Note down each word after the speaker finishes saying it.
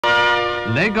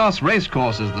Lagos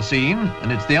racecourse is the scene,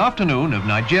 and it's the afternoon of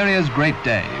Nigeria's great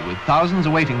day, with thousands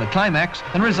awaiting the climax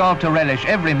and resolved to relish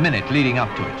every minute leading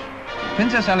up to it.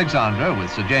 Princess Alexandra,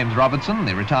 with Sir James Robertson,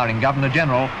 the retiring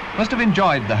Governor-General, must have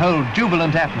enjoyed the whole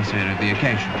jubilant atmosphere of the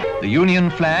occasion. The Union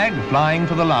flag flying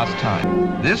for the last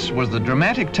time. This was the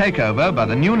dramatic takeover by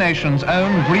the new nation's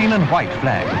own green and white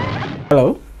flag.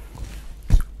 Hello.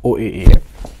 OAA.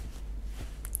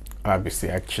 Obviously,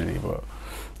 actually, but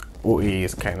OAA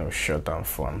is kind of short and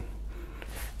fun.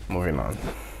 Moving on.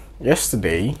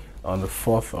 Yesterday, on the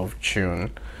 4th of June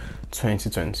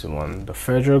 2021, the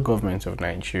federal government of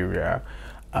Nigeria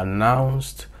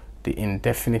announced the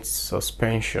indefinite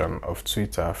suspension of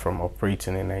Twitter from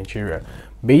operating in Nigeria.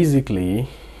 Basically,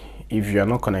 if you are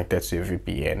not connected to a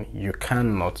VPN, you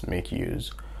cannot make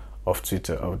use of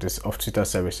Twitter Twitter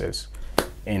services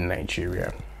in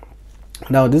Nigeria.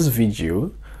 Now, this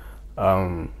video,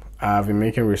 I've been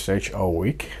making research all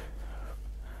week,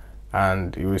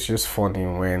 and it was just funny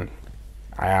when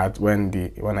I had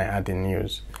the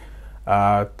news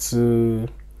to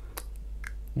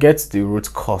get the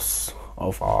root cause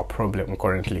of our problem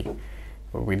currently.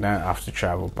 We now have to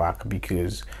travel back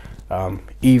because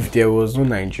if there was no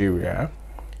Nigeria,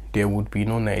 there would be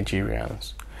no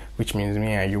Nigerians, which means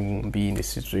me and you won't be in the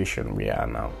situation we are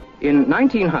now. In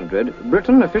 1900,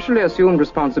 Britain officially assumed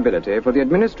responsibility for the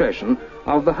administration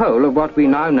of the whole of what we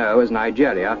now know as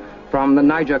Nigeria from the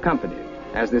Niger Company,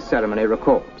 as this ceremony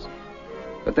records.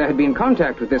 But there had been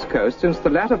contact with this coast since the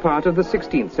latter part of the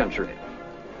 16th century.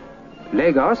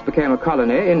 Lagos became a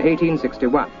colony in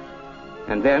 1861,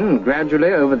 and then,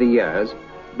 gradually over the years,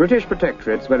 British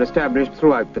protectorates were established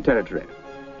throughout the territory.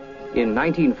 In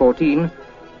 1914,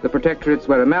 the protectorates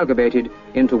were amalgamated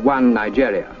into one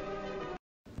Nigeria.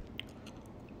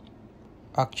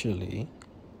 Actually,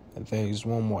 there is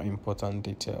one more important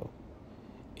detail.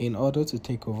 In order to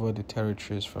take over the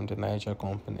territories from the Niger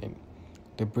Company,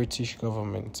 the British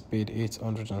government paid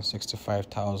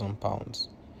 £865,000,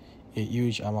 a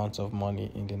huge amount of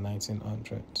money in the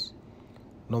 1900s.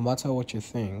 No matter what you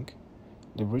think,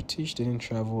 the British didn't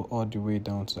travel all the way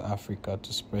down to Africa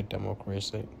to spread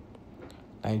democracy.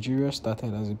 Nigeria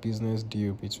started as a business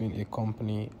deal between a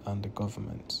company and the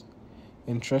government.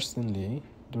 Interestingly,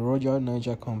 the Royal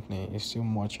Niger Company is still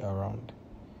much around,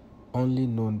 only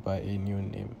known by a new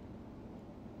name,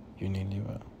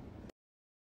 Unilever.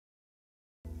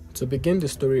 To begin the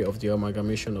story of the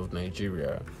amalgamation of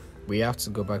Nigeria, we have to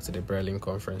go back to the Berlin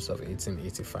Conference of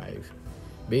 1885.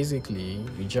 Basically,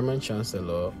 the German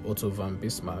Chancellor Otto von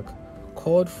Bismarck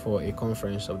called for a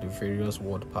conference of the various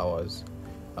world powers.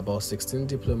 About 16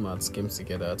 diplomats came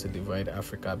together to divide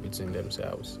Africa between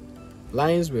themselves.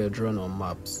 Lines were drawn on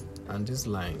maps, and these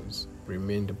lines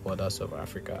remain the borders of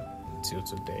Africa till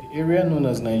today. The area known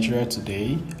as Nigeria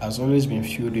today has always been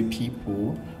filled with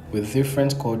people with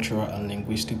different cultural and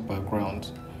linguistic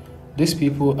backgrounds. These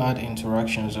people had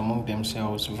interactions among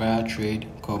themselves via trade,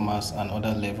 commerce, and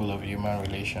other levels of human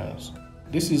relations.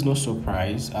 This is no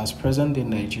surprise, as present-day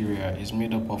Nigeria is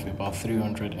made up of about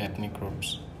 300 ethnic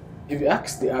groups. If you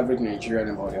ask the average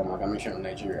Nigerian about the amalgamation of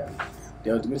Nigeria,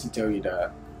 they are going to tell you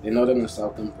that the northern and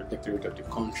southern protectorate of the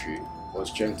country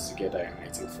was joined together in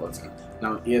 1914.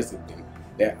 Now, here's the thing.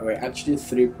 There were actually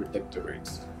three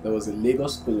protectorates. There was the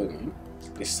Lagos colony,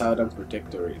 the southern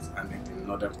protectorate, and then the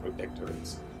northern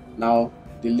protectorate. Now,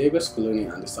 the Lagos colony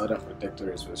and the southern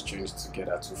protectorate was joined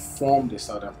together to form the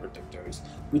southern protectorate,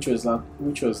 which was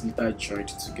later joined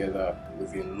together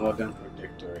with the northern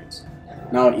protectorate.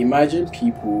 Now, imagine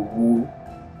people who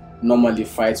normally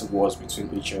fight wars between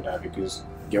each other, because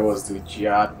there was the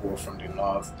Jihad war from the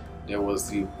north, there was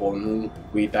the Bonu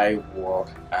Wedai war,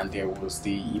 and there was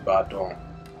the Ibadan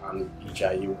and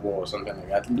Ijayi war, or something like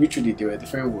that. Literally, there were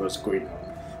different wars going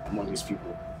on among these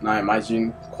people. Now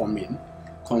imagine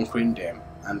conquering them,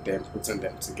 and then putting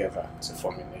them together to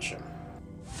form a nation.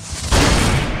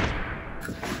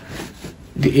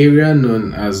 The area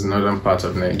known as northern part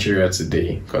of Nigeria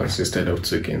today consisted of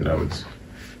two kingdoms,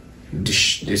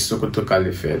 the Sokoto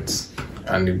Caliphate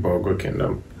and the Borgo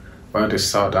Kingdom, while the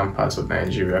southern part of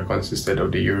Nigeria consisted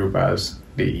of the Yorubas,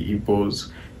 the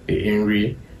Igbos, the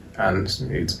Inri, and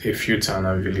a few towns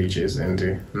and villages in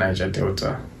the Niger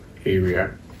Delta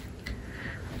area.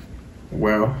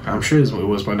 Well, I'm sure it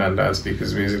was more than that,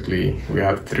 because basically we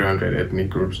have 300 ethnic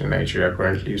groups in Nigeria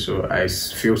currently, so I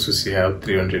fail to see how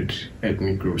 300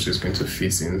 ethnic groups is going to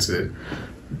fit into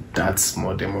that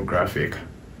small demographic,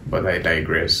 but I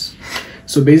digress.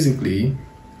 So basically,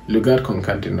 Lugard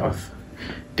conquered the north,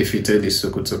 defeated the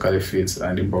Sokoto Caliphate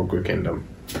and the Borgo Kingdom.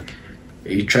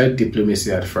 He tried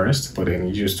diplomacy at first, but then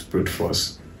he used brute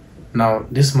force. Now,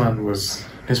 this man was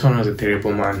a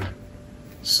terrible man.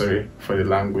 sorry for the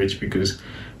language, because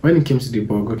when it came to the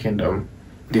Borgo Kingdom,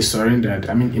 they surrendered.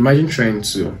 I mean, imagine trying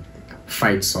to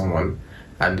fight someone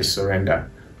and they surrender,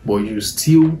 but you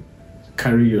still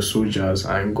carry your soldiers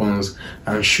and guns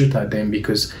and shoot at them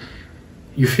because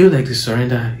you feel like the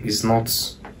surrender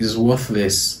is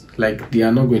worthless, like they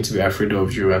are not going to be afraid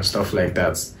of you and stuff like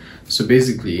that. So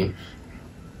basically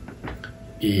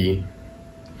he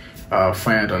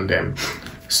fired on them.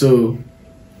 So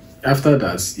after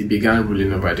that, he began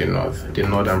ruling over the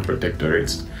Northern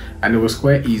Protectorate, and it was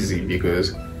quite easy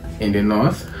because in the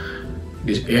north,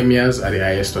 the emirs are the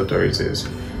highest authorities.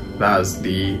 That's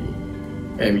the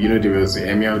there was the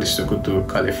emir of the Sokoto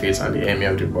Caliphate and the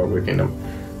emir of the Borgo Kingdom.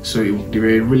 So they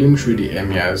were ruling through the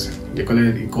emirs. They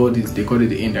called it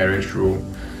the indirect rule.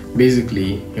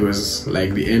 Basically, it was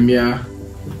like the emir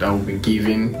that would be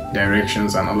giving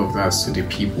directions and all of that to the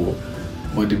people,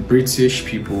 but the British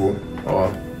people,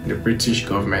 or the British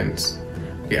government,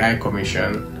 the High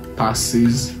Commission,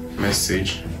 passes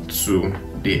message to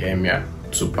the emir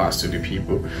to pass to the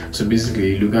people. So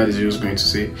basically, Lugard is just going to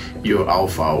say, "Yo,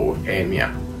 Alpha or emir,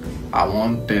 I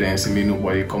want that and see me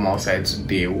nobody come outside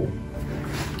today."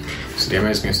 So the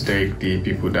emir is going to tell the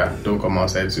people that don't come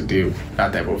outside today,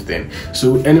 that type of thing.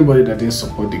 So anybody that didn't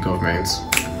support the government,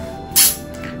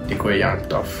 they got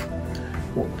yanked off.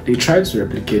 They tried to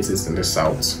replicate it in the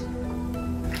south,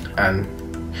 and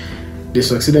they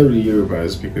succeeded with the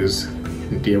Yorubas because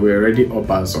there were already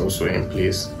Obas also in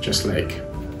place, just like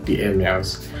the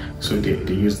emirs. So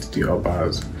they used the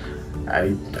Obas.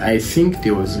 I think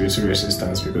there was little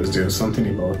resistance because there was something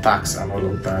about tax and all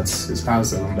of that. It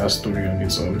has another story on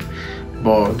its own,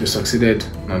 but they succeeded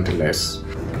nonetheless.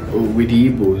 With the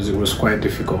Igbos, it was quite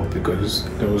difficult because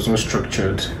there was no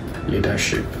structured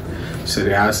leadership. So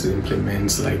they had to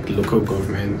implement like local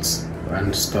governments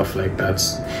and stuff like that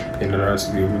in order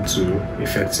to be able to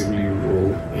effectively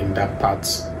rule in that part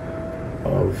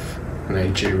of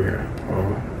Nigeria,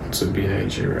 or to be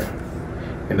Nigeria,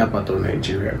 in that part of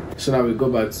Nigeria. So now we go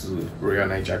back to Royal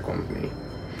Niger Company.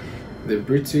 The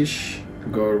British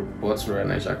bought Royal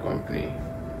Niger Company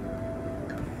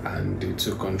and they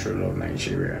took control of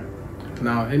Nigeria.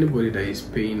 Now anybody that is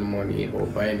paying money or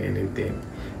buying anything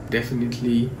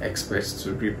definitely expects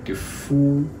to reap the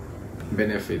full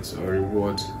benefits or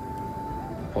reward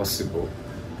possible.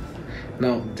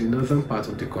 Now the northern part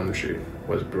of the country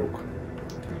was broke,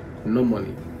 no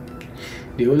money.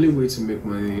 The only way to make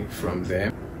money from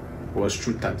them was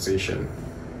through taxation,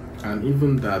 and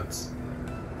even that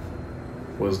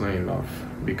was not enough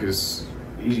because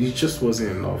it just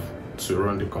wasn't enough to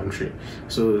run the country.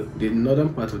 So the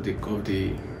northern part of the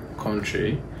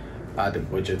country had a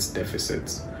budget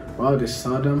deficit, while the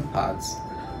southern part,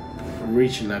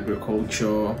 rich in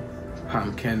agriculture,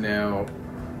 palm kernel,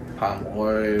 palm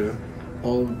oil,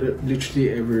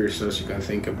 literally every resource you can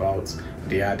think about,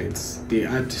 they had it. They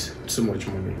had so much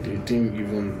money, they didn't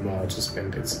even know how to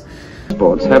spend it.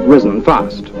 Exports have risen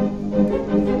fast.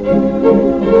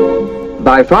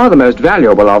 By far the most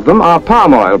valuable of them are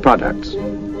palm oil products,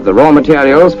 the raw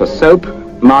materials for soap,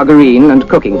 margarine and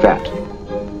cooking fat.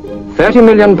 30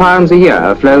 million pounds a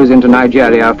year flows into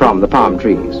Nigeria from the palm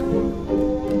trees.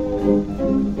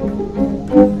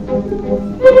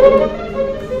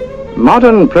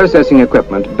 Modern processing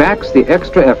equipment backs the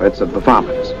extra efforts of the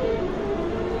farmers.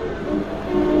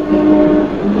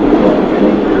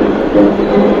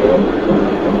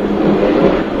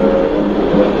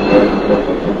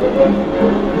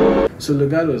 So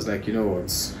Lugard was like, you know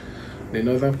what, the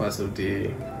northern parts of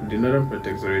the northern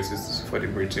protectorate is for the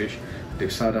British, the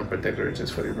southern protectorate is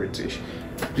for the British.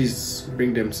 Please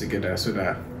bring them together so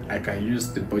that I can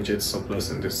use the budget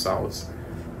surplus in the south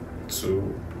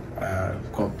to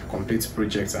complete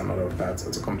projects and all of that,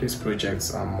 to complete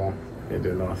projects and more in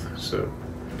the north. So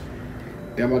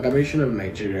the amalgamation of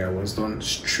Nigeria was done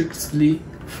strictly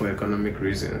for economic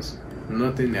reasons,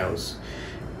 nothing else.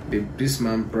 This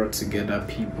man brought together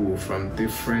people who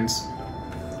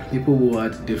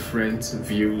had different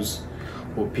views,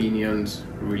 opinions,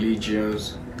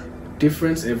 religions,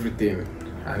 different everything,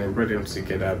 and he brought them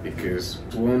together because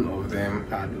one of them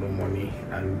had no money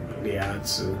and they had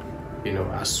to,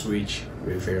 assuage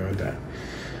with the other.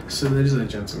 So ladies and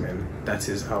gentlemen, that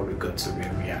is how we got to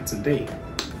where we are today.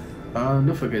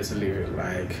 Don't forget to leave a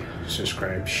like,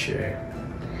 subscribe, share.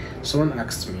 Someone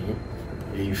asked me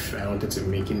if I wanted to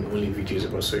make only videos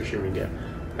about social media,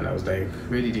 and I was like,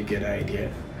 where did you get the idea?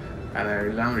 And I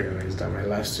now realized that my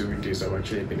last 2 videos have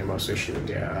actually been about social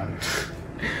media, and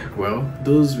well,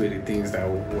 those were the things that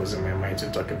was in my mind to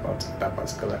talk about that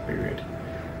particular period.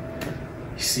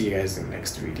 See you guys in the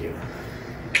next video.